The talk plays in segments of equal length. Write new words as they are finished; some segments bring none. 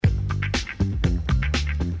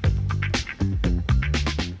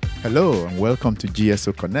Hello and welcome to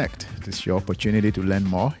GSO Connect. This is your opportunity to learn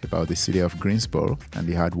more about the city of Greensboro and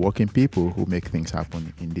the hardworking people who make things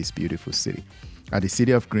happen in this beautiful city. At the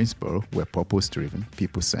city of Greensboro, we're purpose-driven,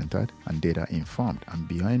 people-centered, and data-informed. And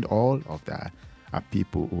behind all of that are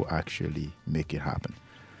people who actually make it happen.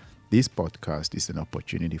 This podcast is an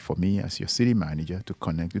opportunity for me as your city manager to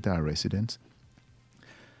connect with our residents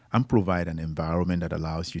and provide an environment that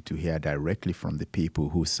allows you to hear directly from the people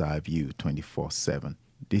who serve you 24/7.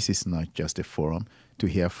 This is not just a forum to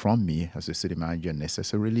hear from me as a city manager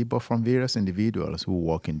necessarily, but from various individuals who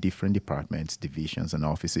work in different departments, divisions, and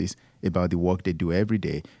offices about the work they do every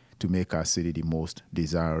day to make our city the most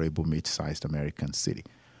desirable mid-sized American city.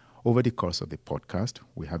 Over the course of the podcast,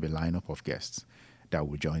 we have a lineup of guests that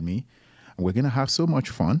will join me. And we're going to have so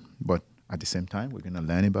much fun, but at the same time, we're going to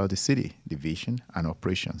learn about the city, the vision, and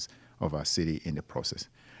operations of our city in the process.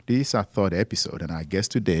 This is our third episode, and our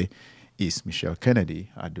guest today is Michelle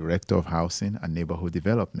Kennedy, our Director of Housing and Neighborhood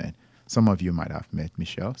Development. Some of you might have met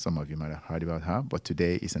Michelle, some of you might have heard about her, but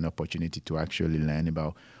today is an opportunity to actually learn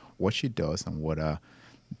about what she does and what our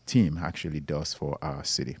team actually does for our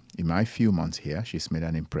city. In my few months here, she's made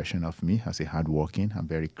an impression of me as a hardworking and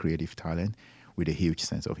very creative talent with a huge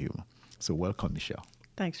sense of humor. So welcome, Michelle.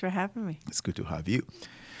 Thanks for having me. It's good to have you.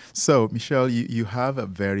 So, Michelle, you have a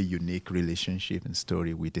very unique relationship and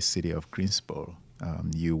story with the city of Greensboro.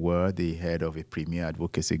 You were the head of a premier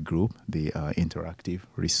advocacy group, the Interactive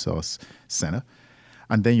Resource Center,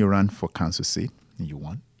 and then you ran for council seat, and you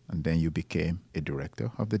won, and then you became a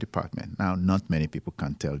director of the department. Now, not many people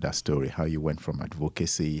can tell that story, how you went from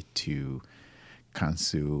advocacy to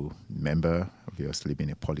council member, obviously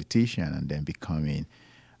being a politician, and then becoming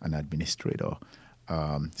an administrator.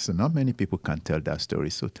 So not many people can tell that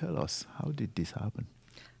story. So tell us, how did this happen?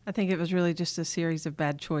 I think it was really just a series of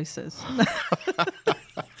bad choices.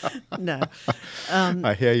 No.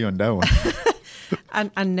 I hear you on that one.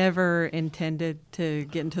 I never intended to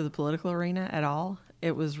get into the political arena at all.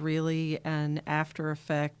 It was really an after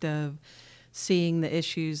effect of seeing the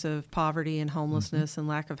issues of poverty and homelessness and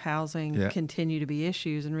lack of housing continue to be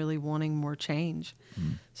issues and really wanting more change.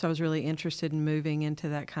 So I was really interested in moving into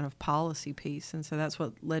that kind of policy piece. And so that's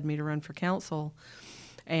what led me to run for council.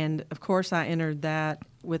 And, of course, I entered that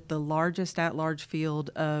with the largest at-large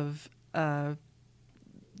field of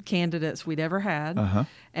candidates we'd ever had,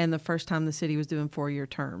 and the first time the city was doing 4-year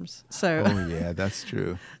terms. So, oh, yeah, that's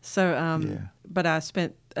true. But I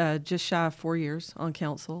spent just shy of 4 years on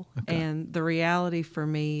council, and the reality for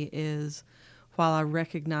me is, while I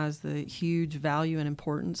recognize the huge value and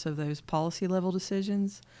importance of those policy-level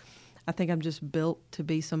decisions, I think I'm just built to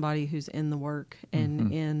be somebody who's in the work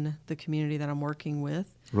and in the community that I'm working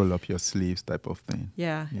with. Roll up your sleeves type of thing.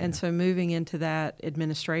 Yeah. And so moving into that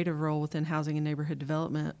administrative role within housing and neighborhood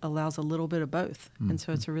development allows a little bit of both. And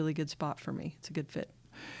so it's a really good spot for me. It's a good fit.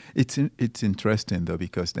 It's interesting, though,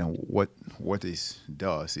 because then what this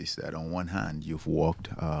does is that on one hand, you've worked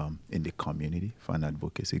in the community for an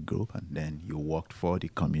advocacy group, and then you worked for the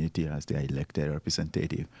community as their elected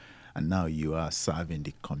representative. And now you are serving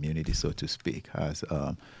the community, so to speak, as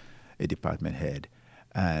a department head.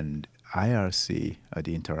 And IRC,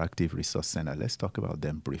 the Interactive Resource Center, let's talk about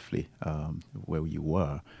them briefly, where you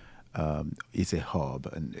were. It's a hub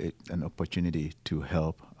and an opportunity to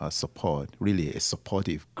help support, really a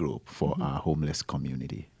supportive group for our homeless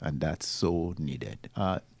community. And that's so needed,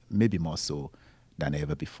 maybe more so than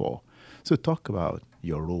ever before. So talk about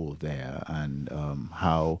your role there and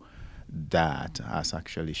how that has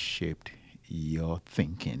actually shaped your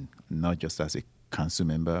thinking, not just as a council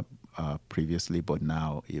member previously, but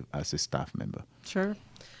now as a staff member. Sure.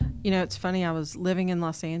 You know, it's funny, I was living in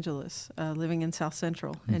Los Angeles, living in South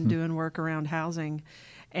Central and doing work around housing.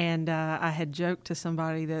 And I had joked to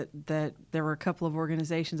somebody that there were a couple of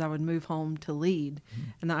organizations I would move home to lead,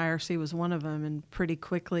 and the IRC was one of them. And pretty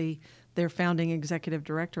quickly, their founding executive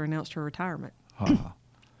director announced her retirement.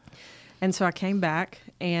 And so I came back,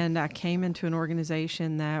 and I came into an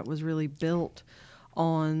organization that was really built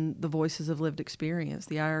on the voices of lived experience.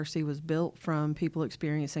 The IRC was built from people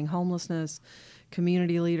experiencing homelessness,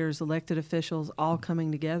 community leaders, elected officials, all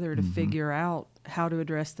coming together to figure out how to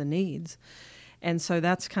address the needs. And so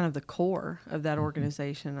that's kind of the core of that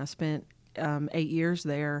organization. I spent 8 years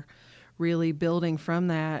there really building from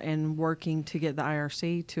that and working to get the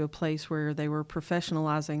IRC to a place where they were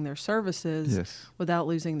professionalizing their services without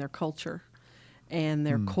losing their culture and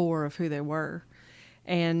their core of who they were.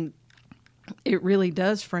 And it really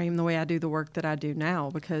does frame the way I do the work that I do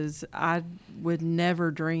now, because I would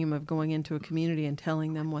never dream of going into a community and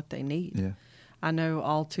telling them what they need. Yeah. I know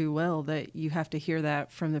all too well that you have to hear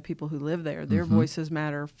that from the people who live there. Their voices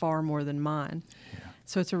matter far more than mine. Yeah.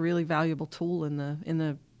 So it's a really valuable tool in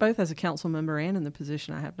the both as a council member and in the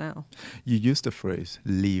position I have now. You used the phrase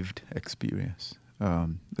lived experience.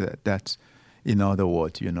 That's, in other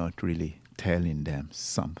words, you're not really telling them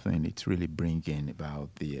something. It's really bringing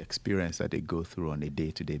about the experience that they go through on a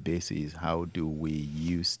day-to-day basis. How do we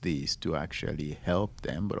use this to actually help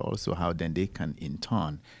them, but also how then they can in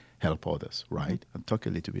turn help others, right? Mm-hmm. I'll talk a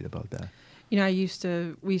little bit about that. You know,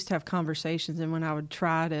 we used to have conversations, and when I would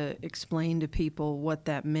try to explain to people what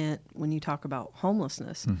that meant when you talk about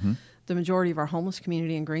homelessness, the majority of our homeless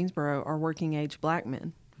community in Greensboro are working age black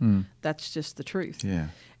men. That's just the truth. Yeah.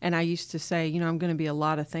 And I used to say, you know, I'm going to be a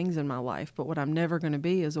lot of things in my life, but what I'm never going to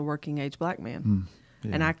be is a working age black man.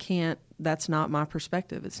 Yeah. And I can't, that's not my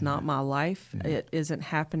perspective. It's not my life. Yeah. It isn't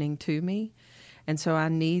happening to me. And so I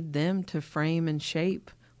need them to frame and shape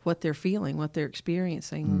what they're feeling, what they're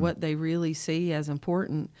experiencing, what they really see as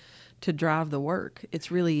important to drive the work. It's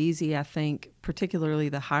really easy, I think, particularly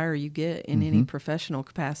the higher you get in any professional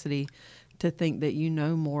capacity, to think that you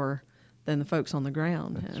know more than the folks on the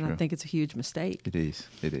ground. That's and true. I think it's a huge mistake. It is.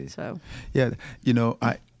 So, Yeah, you know,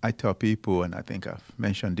 I tell people, and I think I've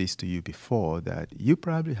mentioned this to you before, that you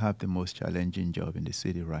probably have the most challenging job in the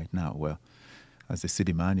city right now. Well, as the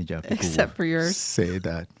city manager, people except for yours, say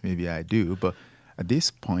that maybe I do, but at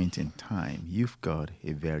this point in time, you've got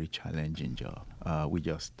a very challenging job. We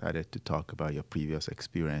just started to talk about your previous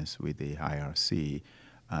experience with the IRC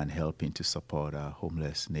and helping to support our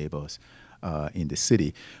homeless neighbors in the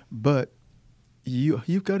city. But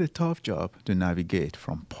you've got a tough job to navigate,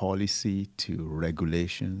 from policy to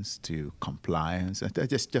regulations to compliance, and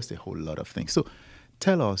just a whole lot of things. So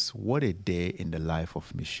tell us what a day in the life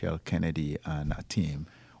of Michelle Kennedy and her team,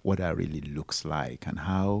 what that really looks like, and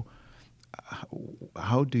how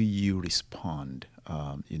do you respond,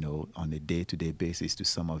 you know, on a day-to-day basis to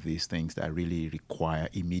some of these things that really require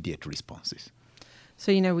immediate responses?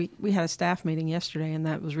 So, you know, we had a staff meeting yesterday, and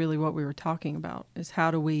that was really what we were talking about, is how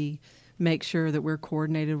do we make sure that we're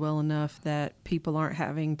coordinated well enough that people aren't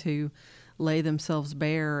having to lay themselves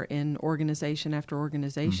bare in organization after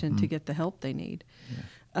organization to get the help they need.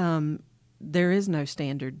 Yeah. There is no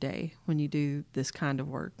standard day when you do this kind of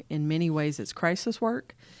work. In many ways, it's crisis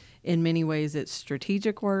work. In many ways, it's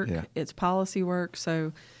strategic work. Yeah. It's policy work.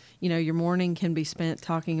 So, you know, your morning can be spent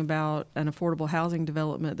talking about an affordable housing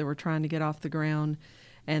development that we're trying to get off the ground,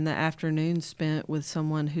 and the afternoon spent with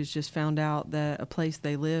someone who's just found out that a place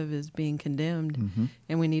they live is being condemned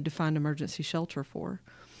and we need to find emergency shelter for.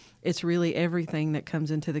 It's really everything that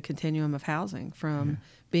comes into the continuum of housing, from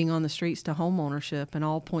being on the streets to home ownership and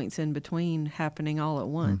all points in between happening all at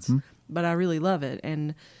once. But I really love it,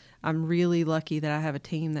 and I'm really lucky that I have a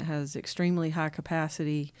team that has extremely high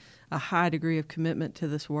capacity, a high degree of commitment to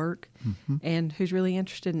this work, and who's really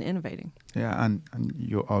interested in innovating. Yeah, and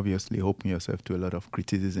you're obviously open yourself to a lot of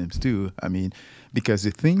criticisms too. I mean, because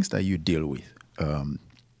the things that you deal with,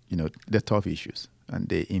 you know, they're tough issues and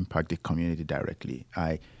they impact the community directly.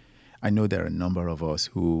 I know there are a number of us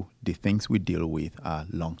who the things we deal with are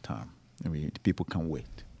long term. I mean, people can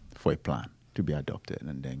wait for a plan to be adopted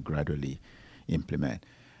and then gradually implement.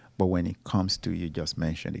 But when it comes to, you just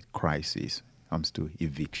mentioned it, crisis, comes to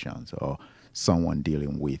evictions or someone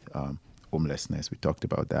dealing with homelessness, we talked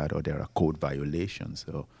about that, or there are code violations.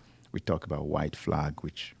 So we talk about white flag,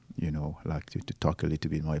 which, you know, I'd like to talk a little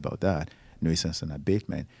bit more about that, nuisance and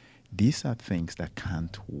abatement. These are things that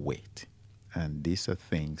can't wait. And these are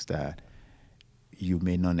things that you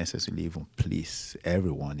may not necessarily even please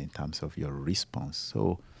everyone in terms of your response.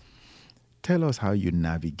 So tell us how you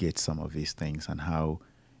navigate some of these things and how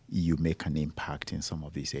you make an impact in some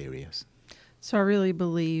of these areas. So I really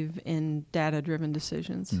believe in data-driven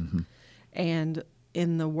decisions. And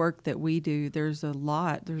in the work that we do, there's a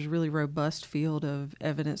really robust field of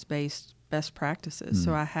evidence-based best practices.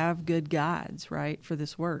 So I have good guides, right, for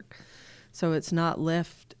this work. So it's not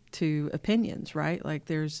left to opinions, right? Like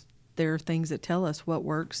there are things that tell us what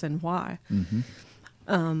works and why.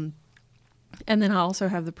 And then I also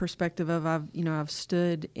have the perspective of I've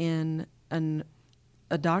stood in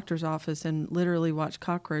a doctor's office and literally watched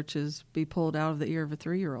cockroaches be pulled out of the ear of a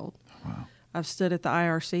 3-year-old. Wow. I've stood at the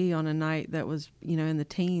IRC on a night that was, you know, in the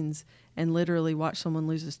teens and literally watched someone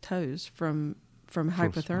lose his toes from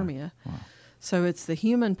hypothermia. Wow. So it's the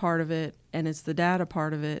human part of it and it's the data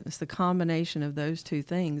part of it. It's the combination of those two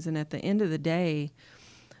things. And at the end of the day,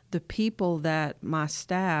 the people that my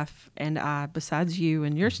staff and I, besides you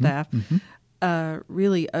and your staff,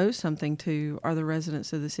 really owe something to are the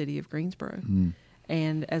residents of the city of Greensboro.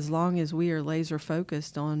 And as long as we are laser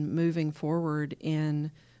focused on moving forward in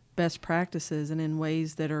best practices and in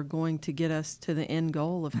ways that are going to get us to the end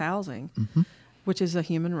goal of housing, which is a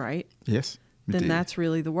human right. Yes. then that's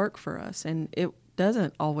really the work for us. And it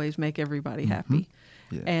doesn't always make everybody happy.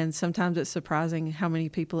 Yeah. And sometimes it's surprising how many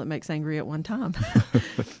people it makes angry at one time.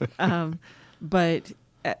 But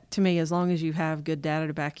to me, as long as you have good data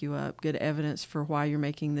to back you up, good evidence for why you're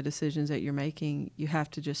making the decisions that you're making, you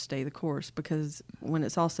have to just stay the course, because when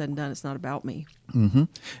it's all said and done, it's not about me.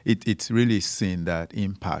 It's really seeing that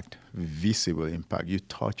impact, visible impact. You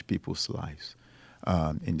touch people's lives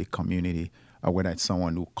in the community, whether it's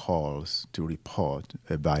someone who calls to report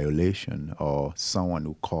a violation or someone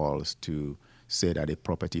who calls to say that a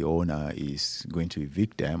property owner is going to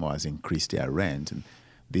evict them or has increased their rent. And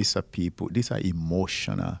these are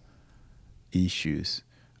emotional issues,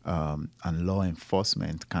 and law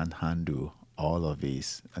enforcement can't handle all of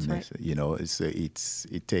this. And right.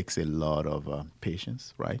 It takes a lot of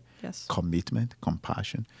patience, right? Yes. Commitment,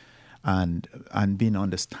 compassion, and being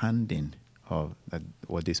understanding of that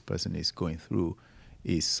what this person is going through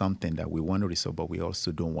is something that we want to resolve, but we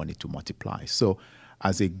also don't want it to multiply. So,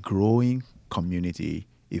 as a growing community,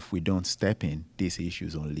 if we don't step in, these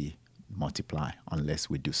issues only multiply unless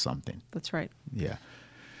we do something. That's right. Yeah.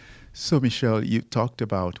 So, Michelle, you talked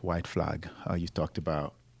about white flag. You talked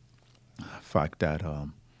about the fact that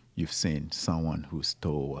you've seen someone whose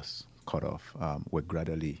toe was cut off. We're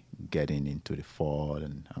gradually getting into the fall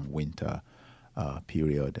and winter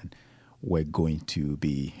period, and we're going to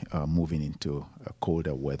be moving into a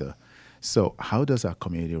colder weather. So how does our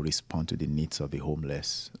community respond to the needs of the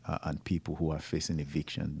homeless and people who are facing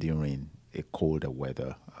eviction during a colder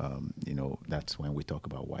weather? That's when we talk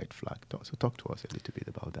about white flag. So talk to us a little bit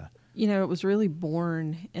about that. It was really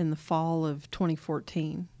born in the fall of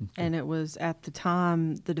 2014. Okay. And it was at the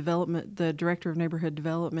time the director of neighborhood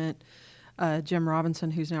development, Jim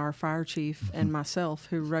Robinson, who's now our fire chief, and myself,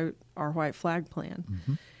 who wrote our white flag plan.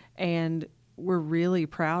 And we're really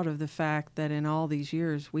proud of the fact that in all these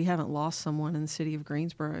years, we haven't lost someone in the city of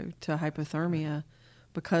Greensboro to hypothermia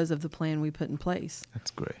because of the plan we put in place.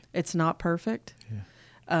 That's great. It's not perfect. Yeah.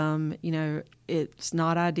 It's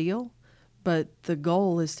not ideal, but the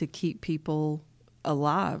goal is to keep people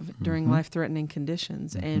alive during life-threatening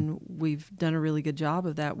conditions. And we've done a really good job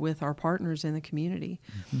of that with our partners in the community.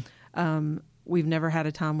 We've never had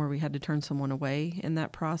a time where we had to turn someone away in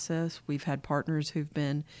that process. We've had partners who've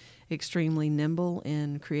been extremely nimble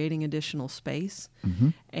in creating additional space.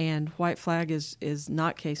 And White Flag is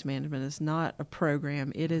not case management. It's not a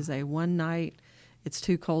program. It is a one night, it's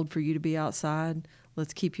too cold for you to be outside.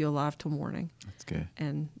 Let's keep you alive till morning. That's good.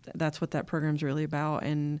 And that's what that program's really about.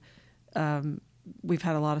 And we've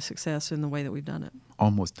had a lot of success in the way that we've done it.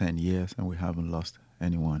 Almost 10 years, and we haven't lost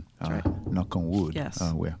anyone. That's right. Knock on wood. Yes.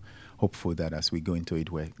 We're hopeful that as we go into it,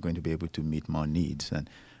 we're going to be able to meet more needs and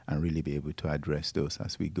really be able to address those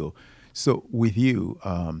as we go. So with you,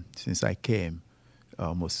 since I came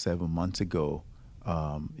almost 7 months ago,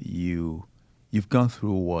 you've gone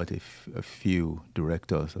through what a few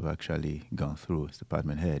directors have actually gone through as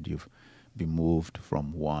department head. You've been moved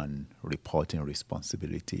from one reporting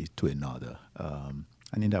responsibility to another. And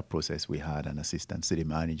in that process, we had an assistant city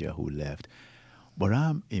manager who left. But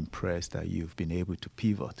I'm impressed that you've been able to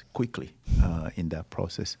pivot quickly in that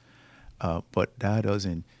process. But that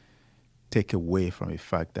doesn't take away from the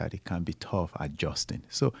fact that it can be tough adjusting.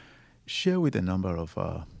 So share with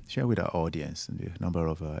our audience and the number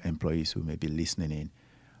of employees who may be listening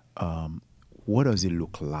in, what does it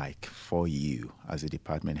look like for you as a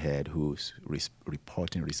department head whose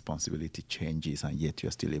reporting responsibility changes and yet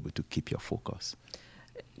you're still able to keep your focus?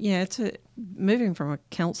 Yeah, moving from a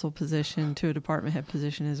council position to a department head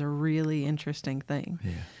position is a really interesting thing.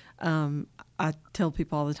 Yeah. I tell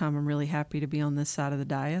people all the time I'm really happy to be on this side of the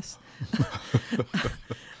dais.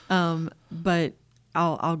 But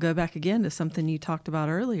I'll go back again to something you talked about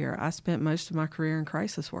earlier. I spent most of my career in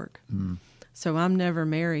crisis work. So I'm never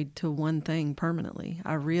married to one thing permanently.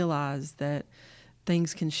 I realize that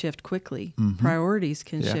things can shift quickly. Priorities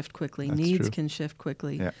can shift quickly. Needs can shift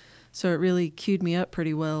quickly. Yeah. So it really queued me up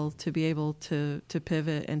pretty well to be able to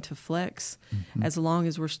pivot and to flex as long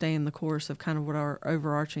as we're staying the course of kind of what our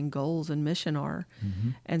overarching goals and mission are.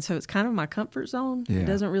 And so it's kind of my comfort zone. Yeah. It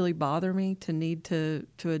doesn't really bother me to need to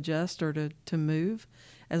adjust or to move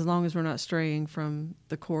as long as we're not straying from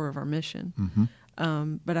the core of our mission.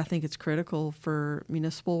 But I think it's critical for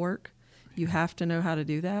municipal work. You have to know how to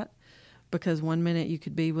do that, because one minute you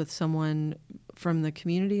could be with someone from the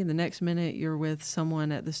community and the next minute you're with someone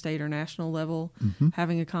at the state or national level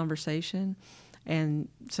having a conversation. And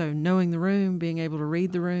so knowing the room, being able to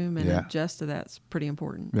read the room and adjust to that's pretty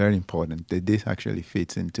important. Very important. This actually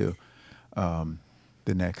fits into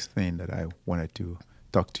the next thing that I wanted to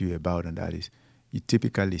talk to you about, and that is you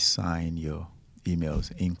typically sign your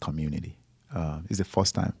emails in community. It's the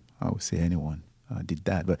first time I would say anyone did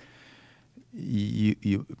that. But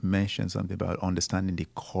you mentioned something about understanding the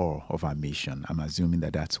core of our mission. I'm assuming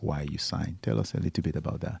that that's why you signed. Tell us a little bit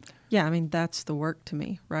about that. Yeah, I mean, that's the work to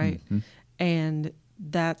me, right? Mm-hmm. And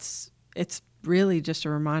it's really just a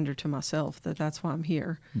reminder to myself that that's why I'm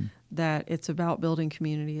here, that it's about building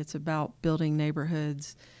community. It's about building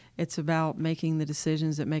neighborhoods. It's about making the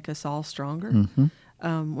decisions that make us all stronger.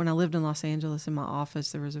 Mm-hmm. When I lived in Los Angeles, in my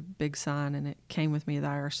office, there was a big sign, and it came with me to the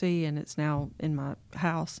IRC, and it's now in my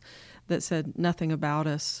house, that said, "Nothing about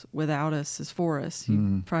us without us is for us."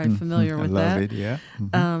 You're probably familiar with that. I love it, yeah.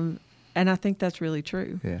 Mm-hmm. And I think that's really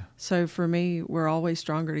true. Yeah. So for me, we're always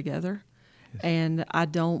stronger together. Yes. And I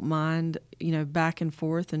don't mind, back and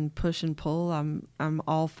forth and push and pull. I'm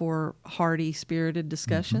all for hearty, spirited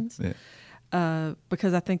discussions. Mm-hmm. Yeah.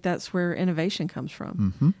 Because I think that's where innovation comes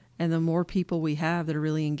from. Mm-hmm. And the more people we have that are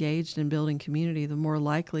really engaged in building community, the more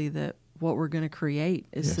likely that what we're going to create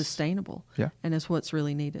is sustainable. Yeah. And it's what's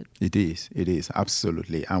really needed. It is,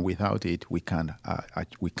 absolutely. And without it, we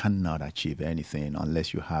cannot achieve anything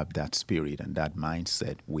unless you have that spirit and that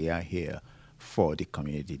mindset. We are here for the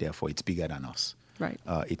community, therefore it's bigger than us. Right.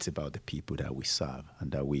 It's about the people that we serve,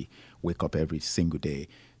 and that we wake up every single day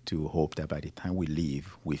to hope that by the time we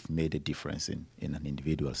leave, we've made a difference in an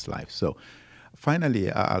individual's life. So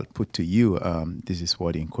finally, I'll put to you, this is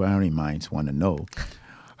what inquiring minds want to know.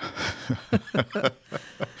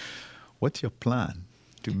 What's your plan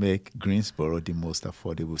to make Greensboro the most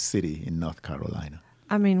affordable city in North Carolina?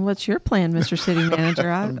 I mean, what's your plan, Mr. City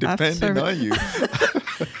Manager? I'm depending on you.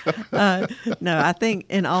 No, I think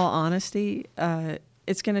in all honesty,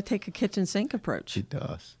 it's going to take a kitchen sink approach. It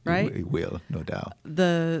does. Right? It will, no doubt.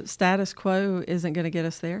 The status quo isn't going to get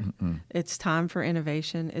us there. Mm-mm. It's time for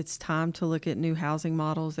innovation. It's time to look at new housing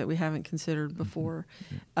models that we haven't considered before,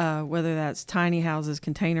 whether that's tiny houses,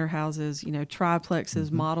 container houses,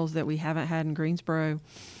 triplexes, models that we haven't had in Greensboro,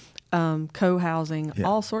 co-housing,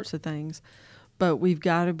 all sorts of things. But we've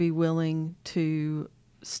got to be willing to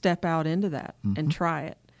step out into that and try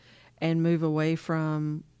it and move away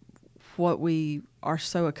from what we are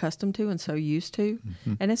so accustomed to and so used to.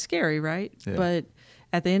 And it's scary, right? Yeah. But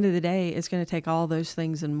at the end of the day, it's going to take all those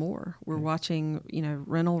things and more. We're watching,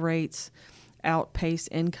 rental rates outpace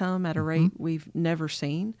income at a rate we've never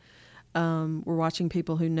seen. We're watching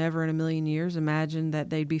people who never in a million years imagined that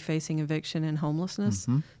they'd be facing eviction and homelessness,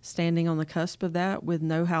 standing on the cusp of that with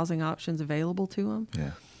no housing options available to them.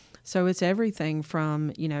 Yeah. So it's everything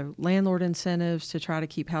from, landlord incentives to try to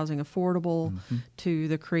keep housing affordable, to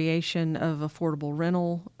the creation of affordable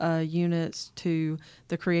rental units, to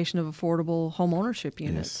the creation of affordable home ownership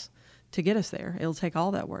units to get us there. It'll take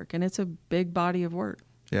all that work, and it's a big body of work.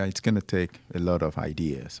 Yeah, it's going to take a lot of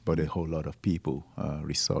ideas, but a whole lot of people,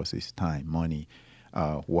 resources, time, money,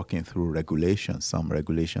 working through regulations. Some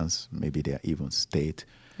regulations, maybe they're even state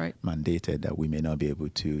mandated that we may not be able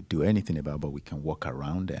to do anything about, but we can work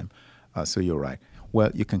around them. So you're right. Well,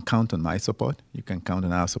 you can count on my support. You can count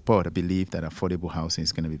on our support. I believe that affordable housing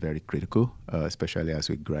is going to be very critical, especially as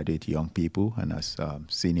we graduate young people and as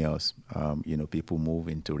seniors, people move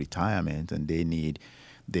into retirement and they need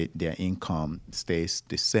their income stays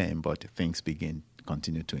the same, but things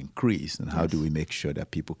continue to increase. And how do we make sure that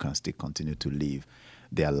people can still continue to live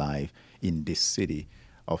their life in this city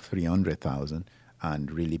of 300,000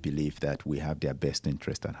 and really believe that we have their best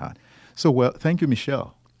interest at heart? So, well, thank you,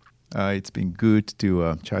 Michelle. It's been good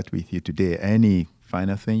to chat with you today. Any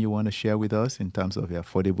final thing you want to share with us in terms of the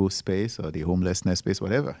affordable space or the homelessness space,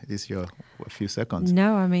 whatever? It is your few seconds.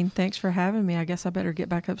 No, I mean, thanks for having me. I guess I better get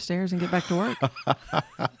back upstairs and get back to work.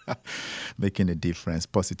 Making a difference,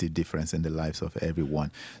 positive difference in the lives of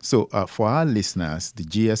everyone. So for our listeners, the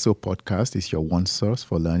GSO podcast is your one source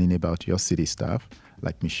for learning about your city staff,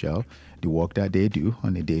 like Michelle, the work that they do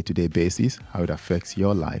on a day-to-day basis, how it affects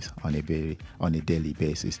your lives on a daily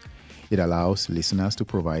basis. It allows listeners to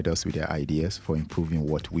provide us with their ideas for improving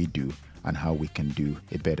what we do and how we can do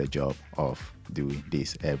a better job of doing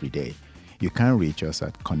this every day. You can reach us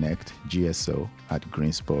at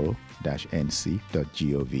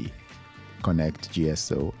connectgso@greensboro-nc.gov.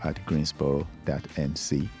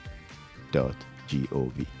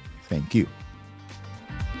 connectgso@greensboro-nc.gov. Thank you.